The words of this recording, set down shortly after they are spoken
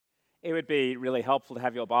It would be really helpful to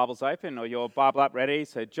have your Bibles open or your Bible app ready.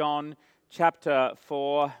 So John chapter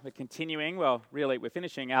 4, we're continuing, we're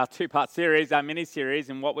finishing our two-part series, our mini-series,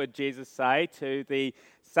 and what would Jesus say to the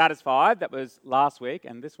satisfied, that was last week,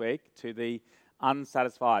 and this week to the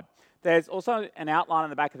unsatisfied. There's also an outline on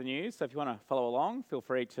the back of the news, so if you want to follow along, feel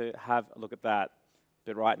free to have a look at that.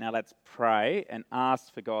 But right now, let's pray and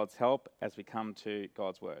ask for God's help as we come to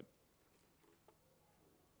God's Word.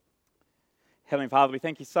 Heavenly Father, we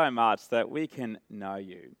thank you so much that we can know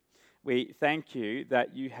you. We thank you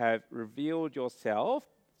that you have revealed yourself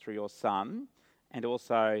through your Son and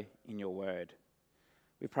also in your Word.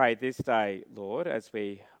 We pray this day, Lord, as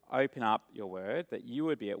we open up your Word, that you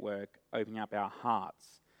would be at work opening up our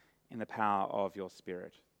hearts in the power of your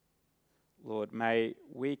Spirit. Lord, may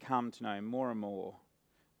we come to know more and more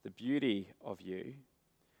the beauty of you,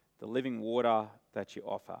 the living water that you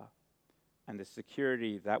offer, and the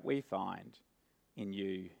security that we find in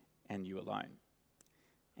you and you alone.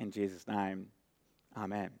 In Jesus' name,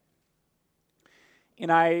 amen. In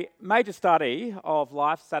a major study of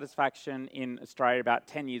life satisfaction in Australia about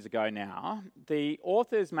 10 years ago now, the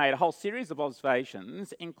authors made a whole series of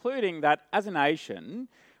observations, including that as a nation,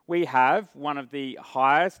 we have one of the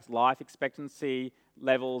highest life expectancy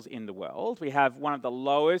levels in the world. We have one of the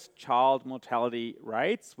lowest child mortality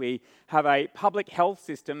rates. We have a public health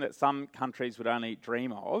system that some countries would only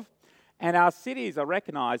dream of. And our cities are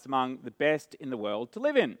recognised among the best in the world to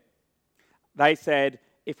live in. They said,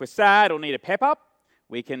 if we're sad or need a pep-up,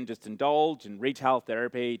 we can just indulge in retail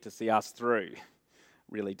therapy to see us through.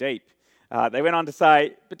 Really deep. They went on to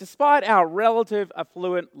say, but despite our relative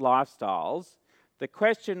affluent lifestyles, the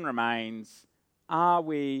question remains, are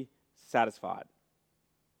we satisfied?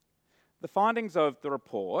 The findings of the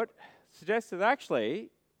report suggest that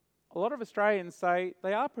actually a lot of Australians say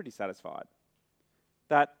they are pretty satisfied.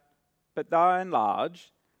 But by and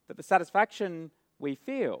large, that the satisfaction we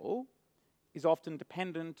feel is often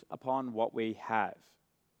dependent upon what we have.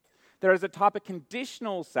 There is a type of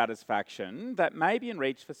conditional satisfaction that may be in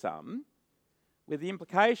reach for some, with the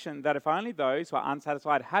implication that if only those who are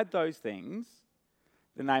unsatisfied had those things,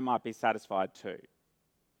 then they might be satisfied too.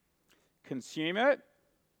 Consume it,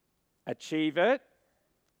 achieve it,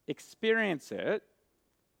 experience it,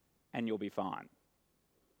 and you'll be fine.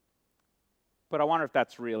 But I wonder if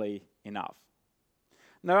that's really enough.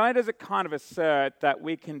 Not only does it kind of assert that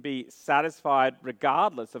we can be satisfied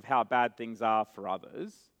regardless of how bad things are for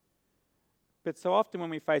others, but so often when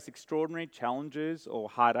we face extraordinary challenges or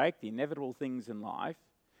heartache, the inevitable things in life,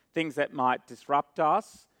 things that might disrupt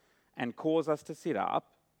us and cause us to sit up,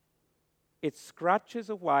 it scratches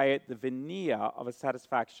away at the veneer of a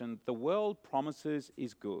satisfaction the world promises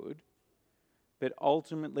is good, but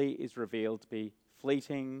ultimately is revealed to be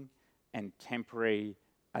fleeting and temporary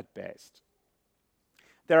at best.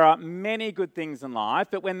 There are many good things in life,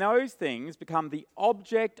 but when those things become the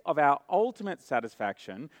object of our ultimate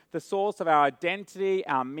satisfaction, the source of our identity,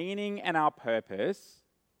 our meaning, and our purpose,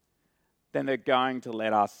 then they're going to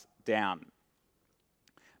let us down.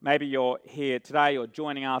 Maybe you're here today, you're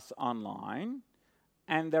joining us online,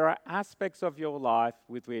 and there are aspects of your life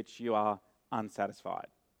with which you are unsatisfied.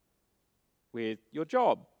 With your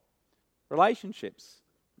job, relationships,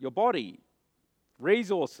 your body,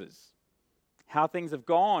 resources, how things have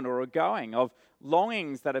gone or are going, of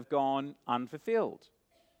longings that have gone unfulfilled,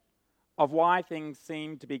 of why things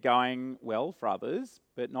seem to be going well for others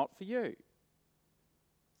but not for you.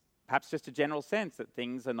 Perhaps just a general sense that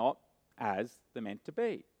things are not as they're meant to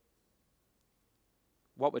be.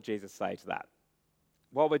 What would Jesus say to that?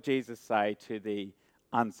 What would Jesus say to the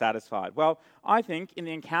unsatisfied? Well, I think in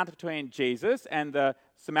the encounter between Jesus and the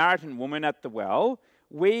Samaritan woman at the well,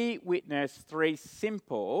 we witness three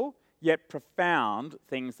simple yet profound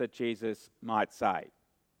things that Jesus might say.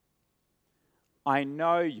 I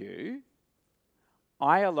know you.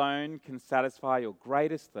 I alone can satisfy your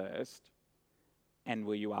greatest thirst, and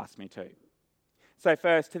will you ask me to? So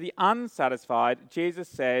first, to the unsatisfied, Jesus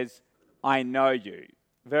says, I know you.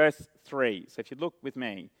 Verse 3. So if you look with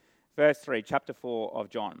me, verse 3, chapter 4 of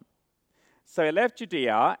John. So he left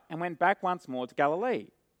Judea and went back once more to Galilee.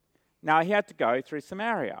 Now he had to go through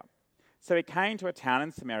Samaria. So he came to a town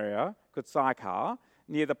in Samaria called Sychar,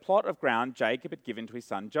 near the plot of ground Jacob had given to his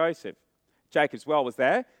son Joseph. Jacob's well was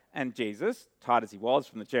there, and Jesus, tired as he was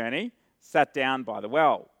from the journey, sat down by the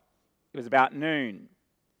well. It was about noon.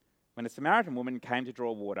 When a Samaritan woman came to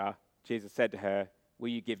draw water, Jesus said to her, will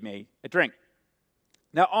you give me a drink?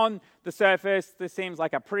 Now, on the surface, this seems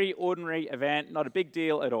like a pretty ordinary event, not a big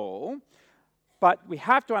deal at all. But we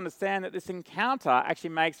have to understand that this encounter actually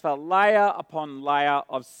makes for layer upon layer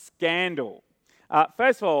of scandal.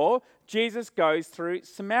 First of all, Jesus goes through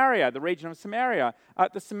Samaria, the region of Samaria.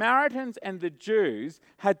 The Samaritans and the Jews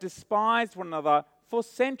had despised one another for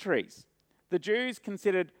centuries. The Jews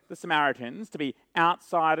considered the Samaritans to be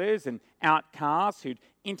outsiders and outcasts who'd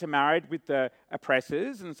intermarried with the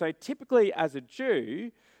oppressors. And so typically as a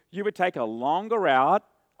Jew, you would take a longer route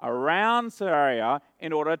around Samaria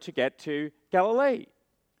in order to get to Galilee.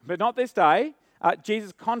 But not this day.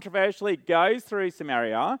 Jesus controversially goes through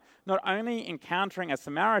Samaria, not only encountering a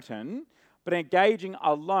Samaritan, but engaging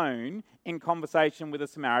alone in conversation with a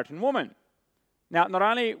Samaritan woman. Now, not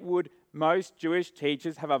only would most Jewish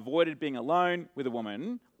teachers have avoided being alone with a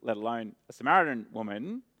woman, let alone a Samaritan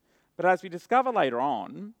woman, but as we discover later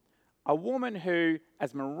on, a woman who,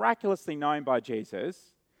 as miraculously known by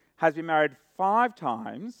Jesus, has been married 5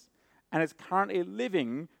 times and is currently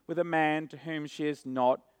living with a man to whom she is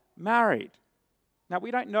not married. Now, we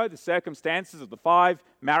don't know the circumstances of the 5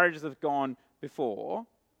 marriages that have gone before,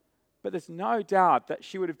 but there's no doubt that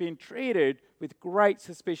she would have been treated with great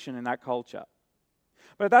suspicion in that culture.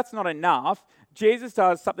 But if that's not enough, Jesus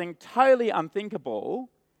does something totally unthinkable.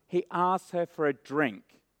 He asks her for a drink.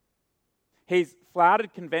 He's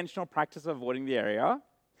flouted conventional practice of avoiding the area.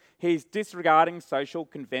 He's disregarding social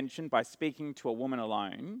convention by speaking to a woman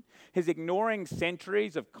alone. He's ignoring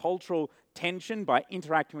centuries of cultural tension by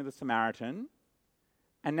interacting with a Samaritan.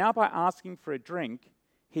 And now by asking for a drink,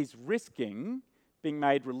 he's risking being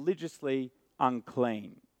made religiously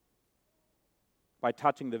unclean by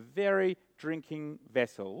touching the very drinking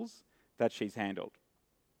vessels that she's handled.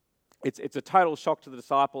 It's a total shock to the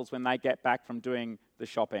disciples when they get back from doing the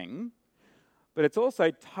shopping, but it's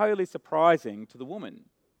also totally surprising to the woman.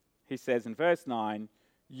 He says in verse 9,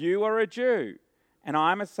 "You are a Jew, and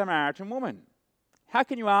I'm a Samaritan woman. How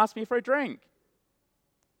can you ask me for a drink?"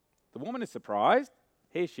 The woman is surprised.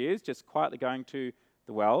 Here she is, just quietly going to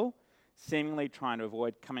the well, seemingly trying to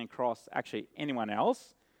avoid coming across actually anyone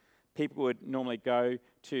else. People would normally go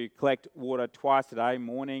to collect water twice a day,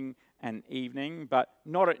 morning and evening, but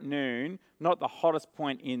not at noon, not the hottest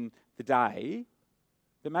point in the day.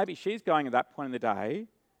 But maybe she's going at that point in the day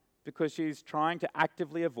because she's trying to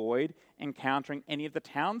actively avoid encountering any of the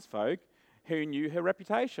townsfolk who knew her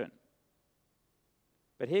reputation.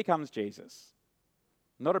 But here comes Jesus,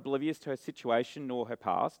 not oblivious to her situation nor her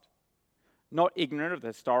past, not ignorant of the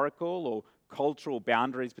historical or cultural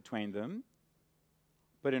boundaries between them,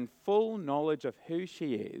 but in full knowledge of who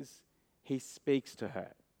she is, he speaks to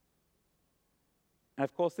her. And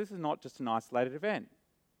of course, this is not just an isolated event.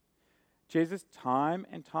 Jesus, time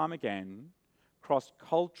and time again, crossed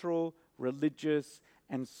cultural, religious,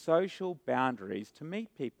 and social boundaries to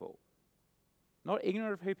meet people. Not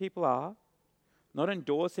ignorant of who people are, not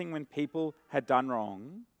endorsing when people had done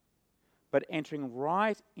wrong, but entering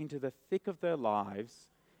right into the thick of their lives,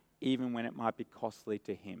 even when it might be costly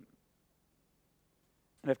to him.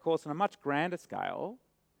 And of course, on a much grander scale,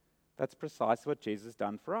 that's precisely what Jesus has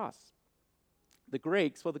done for us. The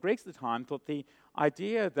Greeks at the time thought the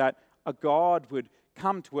idea that a God would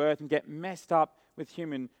come to earth and get messed up with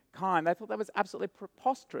humankind, they thought that was absolutely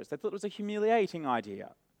preposterous. They thought it was a humiliating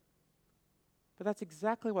idea. But that's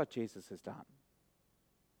exactly what Jesus has done.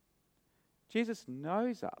 Jesus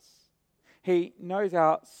knows us. He knows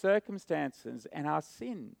our circumstances and our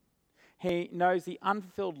sin. He knows the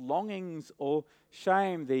unfulfilled longings or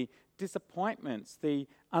shame, the disappointments, the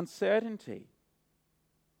uncertainty.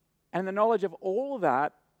 And the knowledge of all of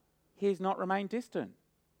that, he has not remained distant.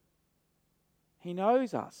 He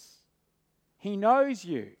knows us. He knows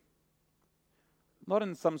you. Not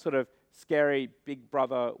in some sort of scary big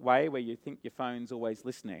brother way where you think your phone's always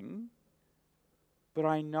listening, but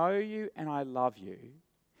I know you and I love you.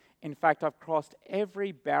 In fact, I've crossed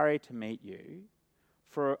every barrier to meet you,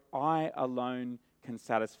 for I alone can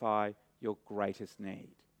satisfy your greatest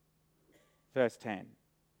need. Verse 10,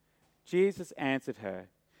 Jesus answered her,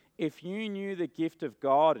 "If you knew the gift of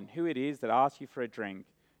God and who it is that asks you for a drink,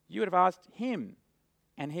 you would have asked him,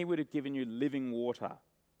 and he would have given you living water."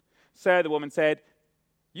 "Sir," the woman said,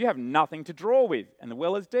 "you have nothing to draw with, and the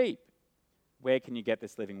well is deep. Where can you get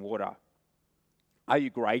this living water? Are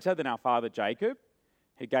you greater than our father Jacob,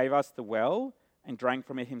 who gave us the well and drank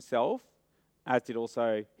from it himself, as did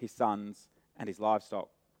also his sons and his livestock?"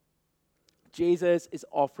 Jesus is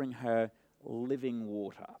offering her living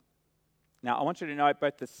water. Now, I want you to note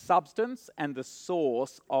both the substance and the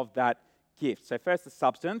source of that gift. So first, the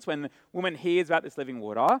substance. When the woman hears about this living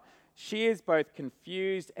water, she is both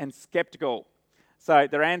confused and skeptical. So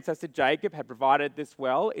their ancestor Jacob had provided this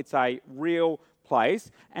well. It's a real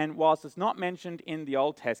place. And whilst it's not mentioned in the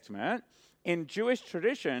Old Testament, In Jewish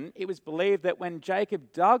tradition, it was believed that when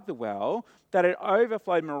Jacob dug the well, that it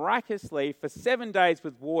overflowed miraculously for 7 days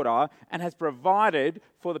with water and has provided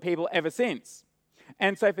for the people ever since.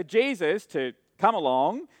 And so for Jesus to come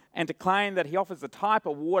along and to claim that he offers a type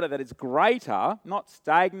of water that is greater, not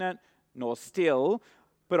stagnant nor still,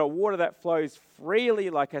 but a water that flows freely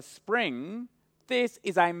like a spring, this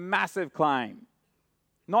is a massive claim.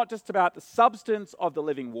 Not just about the substance of the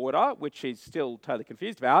living water, which she's still totally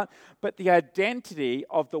confused about, but the identity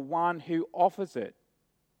of the one who offers it,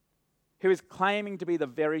 who is claiming to be the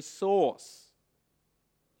very source.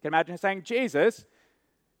 You can imagine her saying, Jesus,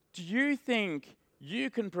 do you think you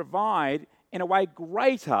can provide in a way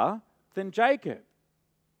greater than Jacob?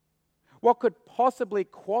 What could possibly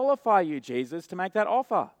qualify you, Jesus, to make that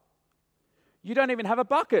offer? You don't even have a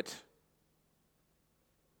bucket.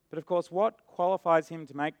 But of course, what qualifies him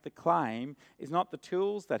to make the claim is not the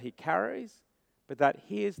tools that he carries, but that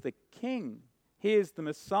he is the King, he is the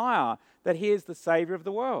Messiah, that he is the Saviour of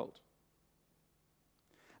the world.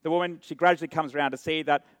 The woman, she gradually comes around to see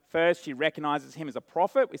that first she recognizes him as a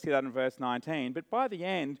prophet. We see that in verse 19. But by the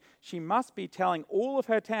end, she must be telling all of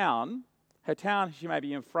her town she may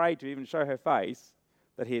be afraid to even show her face,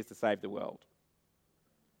 that he is to save the world.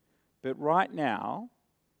 But right now,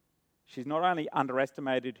 she's not only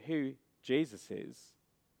underestimated who Jesus is,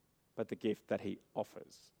 but the gift that he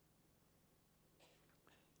offers.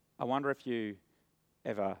 I wonder if you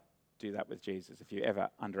ever do that with Jesus, if you ever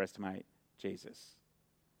underestimate Jesus,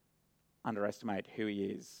 underestimate who he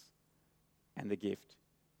is and the gift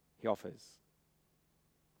he offers.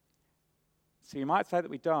 So you might say that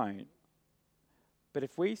we don't, but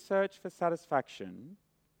if we search for satisfaction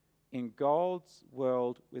in God's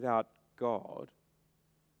world without God,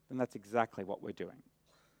 then that's exactly what we're doing.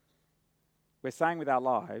 We're saying with our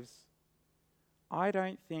lives, I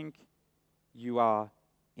don't think you are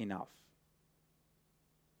enough.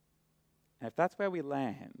 And if that's where we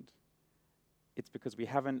land, it's because we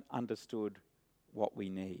haven't understood what we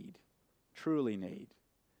need, truly need,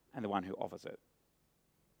 and the one who offers it.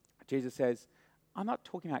 Jesus says, I'm not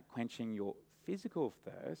talking about quenching your physical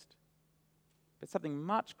thirst, but something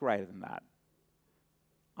much greater than that.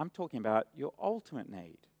 I'm talking about your ultimate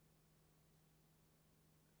need.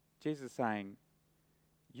 Jesus is saying,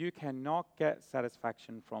 you cannot get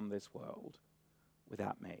satisfaction from this world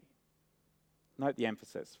without me. Note the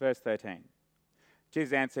emphasis. Verse 13.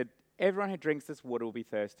 Jesus answered, everyone who drinks this water will be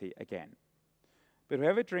thirsty again. But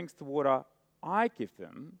whoever drinks the water I give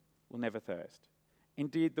them will never thirst.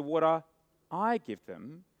 Indeed, the water I give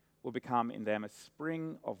them will become in them a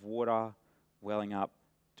spring of water welling up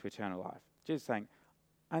to eternal life. Jesus is saying,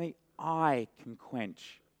 only I can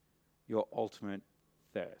quench your ultimate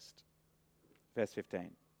thirst. Verse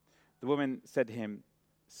 15. The woman said to him,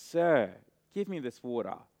 Sir, give me this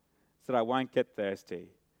water so that I won't get thirsty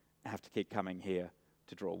and have to keep coming here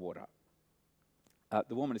to draw water.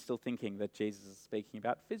 The woman is still thinking that Jesus is speaking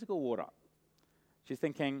about physical water. She's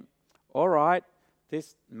thinking, all right,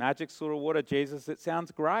 this magic sort of water, Jesus, it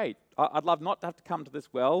sounds great. I'd love not to have to come to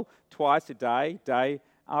this well twice a day, day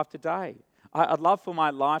after day. I'd love for my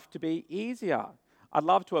life to be easier. I'd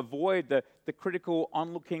love to avoid the critical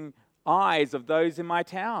onlooking eyes of those in my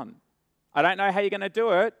town. I don't know how you're going to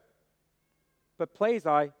do it, but please,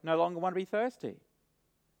 I no longer want to be thirsty.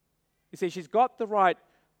 You see, she's got the right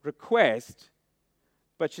request,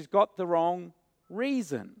 but she's got the wrong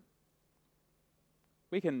reason.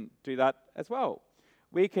 We can do that as well.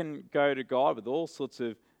 We can go to God with all sorts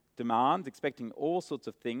of demands, expecting all sorts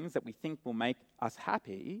of things that we think will make us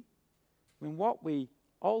happy, when what we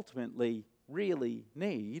ultimately really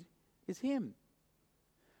need is him.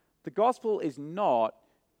 The gospel is not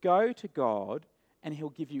go to God and he'll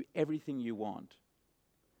give you everything you want,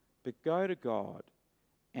 but go to God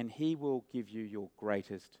and he will give you your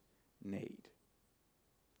greatest need.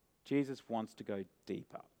 Jesus wants to go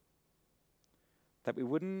deeper. That we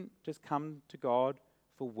wouldn't just come to God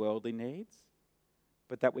for worldly needs,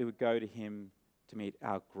 but that we would go to him to meet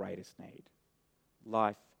our greatest need,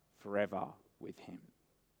 life forever with him.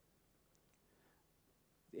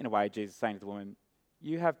 In a way, Jesus is saying to the woman,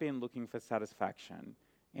 you have been looking for satisfaction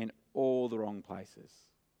in all the wrong places.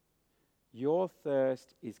 Your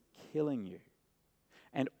thirst is killing you.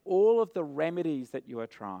 And all of the remedies that you are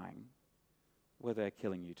trying, well, they're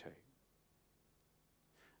killing you too.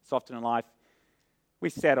 So often in life, we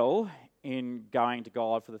settle in going to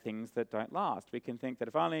God for the things that don't last. We can think that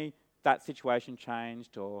if only that situation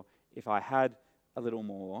changed, or if I had a little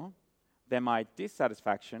more, then my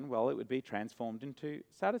dissatisfaction, well, it would be transformed into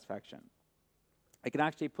satisfaction. It can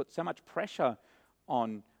actually put so much pressure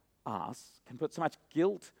on us, can put so much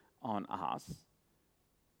guilt on us,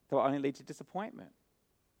 that will only lead to disappointment.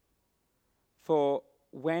 For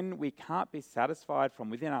when we can't be satisfied from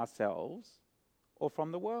within ourselves or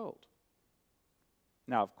from the world.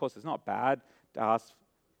 Now, of course, it's not bad to ask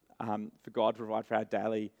for God to provide for our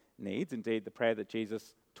daily needs. Indeed, the prayer that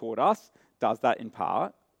Jesus taught us does that in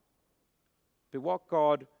part. But what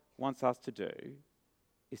God wants us to do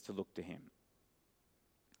is to look to him.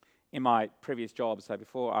 In my previous job, so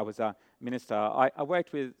before I was a minister, I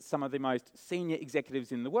worked with some of the most senior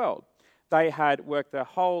executives in the world. They had worked their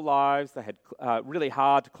whole lives, they had really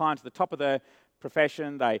hard to climb to the top of their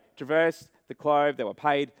profession, they traversed the globe, they were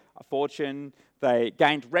paid a fortune, they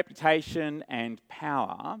gained reputation and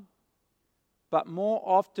power. But more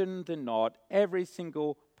often than not, every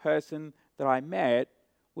single person that I met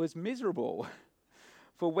was miserable.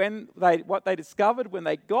 For what they discovered when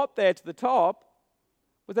they got there to the top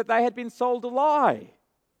was that they had been sold a lie,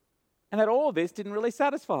 and that all of this didn't really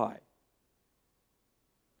satisfy.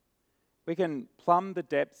 We can plumb the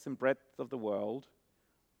depths and breadth of the world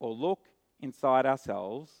or look inside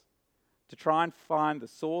ourselves to try and find the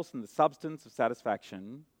source and the substance of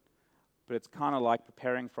satisfaction, but it's kind of like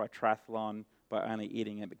preparing for a triathlon by only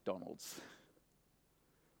eating at McDonald's.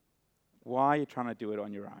 Why are you trying to do it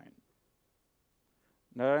on your own?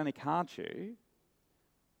 Not only can't you,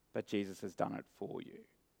 but Jesus has done it for you.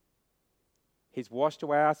 He's washed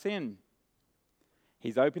away our sin.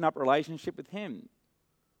 He's opened up relationship with him.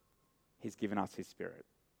 He's given us his Spirit.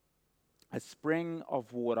 A spring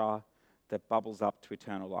of water that bubbles up to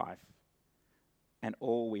eternal life. And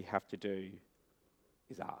all we have to do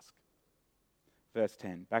is ask. Verse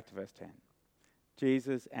 10, back to verse 10.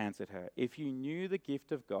 Jesus answered her, "If you knew the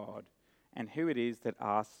gift of God and who it is that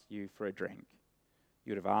asks you for a drink,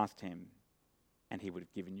 you would have asked him and he would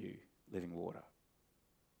have given you living water."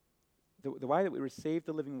 The way that we receive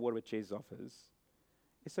the living water which Jesus offers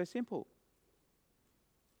is so simple.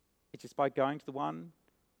 It's just by going to the one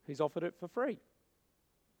who's offered it for free.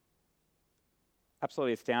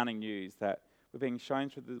 Absolutely astounding news that we're being shown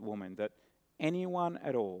through the woman that anyone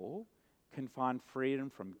at all can find freedom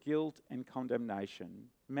from guilt and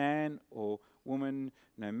condemnation, man or woman,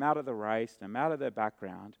 no matter the race, no matter their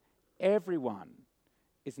background. Everyone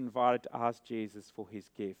is invited to ask Jesus for his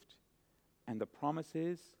gift. And the promise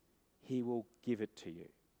is he will give it to you.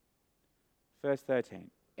 Verse 13,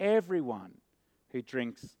 everyone who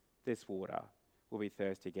drinks this water will be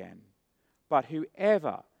thirsty again. But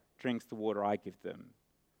whoever drinks the water I give them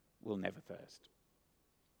will never thirst.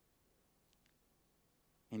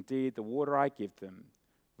 Indeed, the water I give them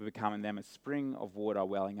will become in them a spring of water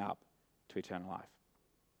welling up to eternal life.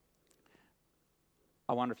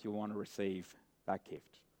 I wonder if you want to receive that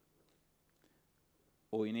gift.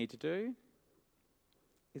 All you need to do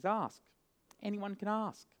is ask. Anyone can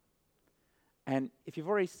ask. And if you've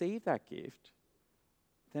already received that gift,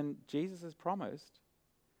 then Jesus has promised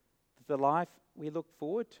that the life we look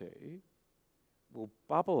forward to will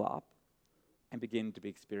bubble up and begin to be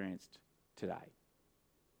experienced today.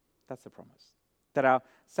 That's the promise. That our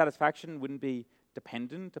satisfaction wouldn't be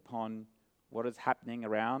dependent upon what is happening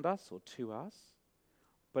around us or to us,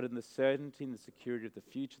 but in the certainty and the security of the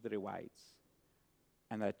future that awaits,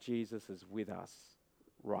 and that Jesus is with us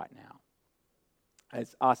right now.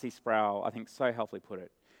 As R.C. Sproul, I think, so helpfully put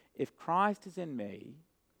it, if Christ is in me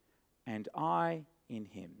and I in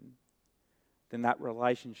him, then that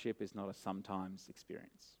relationship is not a sometimes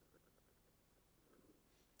experience.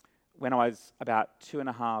 When I was about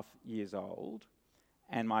 2.5 years old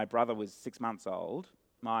and my brother was 6 months old,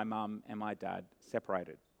 my mum and my dad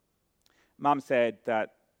separated. Mum said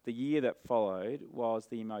that the year that followed was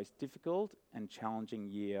the most difficult and challenging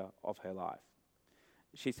year of her life.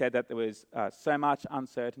 She said that there was so much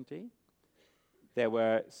uncertainty, there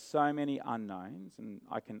were so many unknowns, and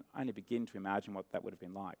I can only begin to imagine what that would have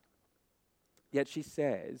been like. Yet she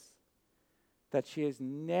says that she has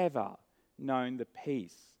never known the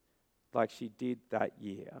peace like she did that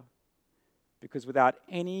year, because without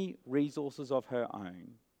any resources of her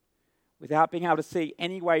own, without being able to see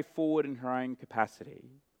any way forward in her own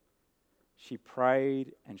capacity, she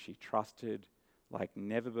prayed and she trusted like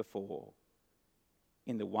never before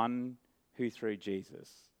in the one who through Jesus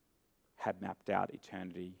had mapped out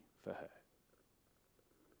eternity for her.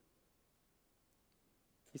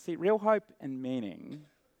 You see, real hope and meaning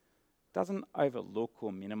doesn't overlook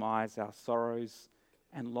or minimize our sorrows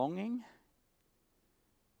and longing.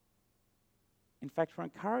 In fact, we're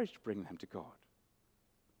encouraged to bring them to God.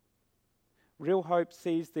 Real hope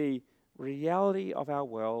sees the reality of our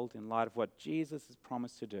world in light of what Jesus has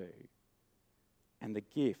promised to do and the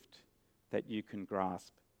gift that you can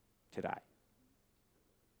grasp today.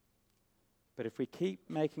 But if we keep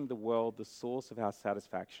making the world the source of our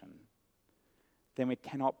satisfaction, then we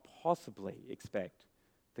cannot possibly expect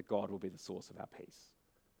that God will be the source of our peace.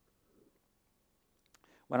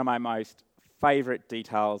 One of my most favourite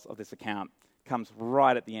details of this account comes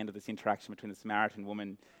right at the end of this interaction between the Samaritan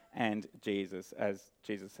woman and Jesus,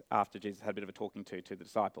 after Jesus had a bit of a talking to the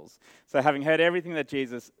disciples. So having heard everything that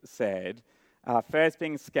Jesus said, first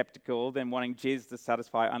being skeptical, then wanting Jesus to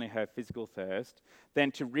satisfy only her physical thirst,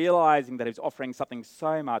 then to realising that he was offering something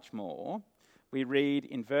so much more, we read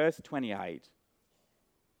in verse 28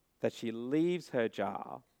 that she leaves her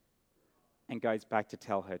jar and goes back to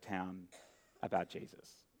tell her town about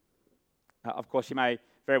Jesus. Of course, she may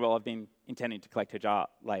very well have been intending to collect her jar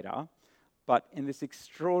later, but in this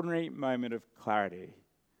extraordinary moment of clarity,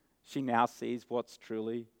 she now sees what's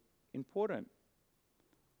truly important.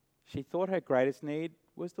 She thought her greatest need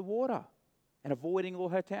was the water and avoiding all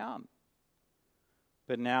her town.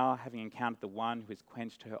 But now, having encountered the one who has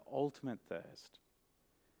quenched her ultimate thirst,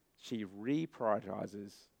 she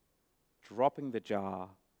reprioritizes dropping the jar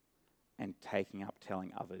and taking up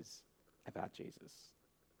telling others about Jesus.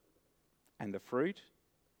 And the fruit,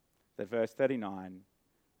 that verse 39,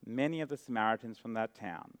 many of the Samaritans from that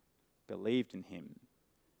town believed in him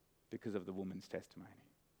because of the woman's testimony.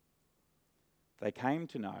 They came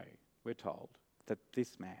to know, we're told, that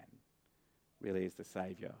this man really is the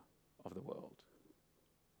Saviour of the world.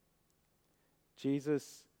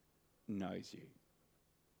 Jesus knows you.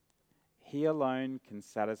 He alone can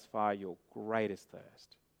satisfy your greatest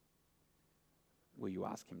thirst. Will you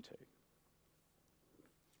ask him to?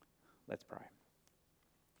 Let's pray.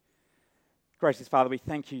 Gracious Father, we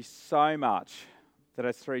thank you so much that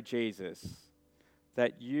it's through Jesus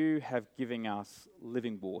that you have given us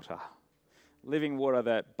living water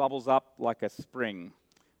that bubbles up like a spring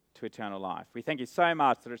to eternal life. We thank you so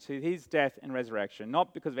much that it's through his death and resurrection,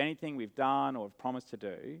 not because of anything we've done or have promised to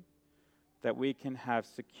do, that we can have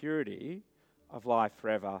security of life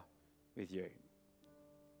forever with you.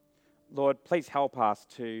 Lord, please help us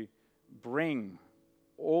to bring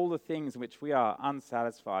all the things in which we are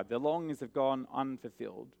unsatisfied, the longings have gone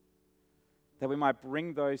unfulfilled, that we might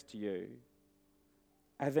bring those to you,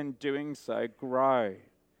 and in doing so, grow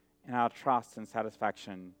in our trust and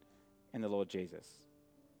satisfaction in the Lord Jesus.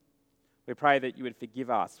 We pray that you would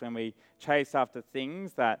forgive us when we chase after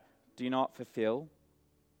things that do not fulfill,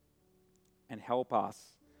 and help us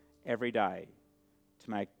every day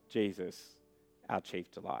to make Jesus our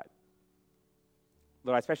chief delight.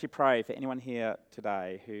 Lord, I especially pray for anyone here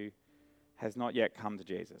today who has not yet come to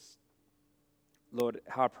Jesus. Lord,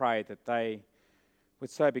 how I pray that they would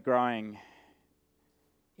so be growing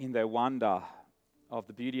in their wonder of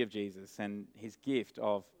the beauty of Jesus and his gift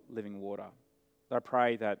of living water. Lord, I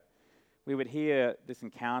pray that we would hear this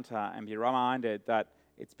encounter and be reminded that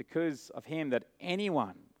it's because of him that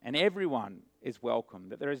anyone and everyone is welcome,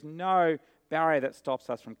 that there is no barrier that stops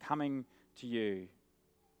us from coming to you,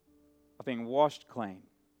 of being washed clean,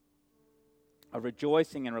 of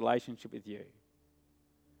rejoicing in relationship with you,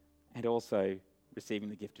 and also receiving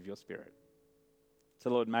the gift of your Spirit. So,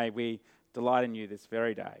 Lord, may we delight in you this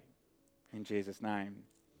very day. In Jesus' name,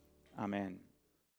 amen.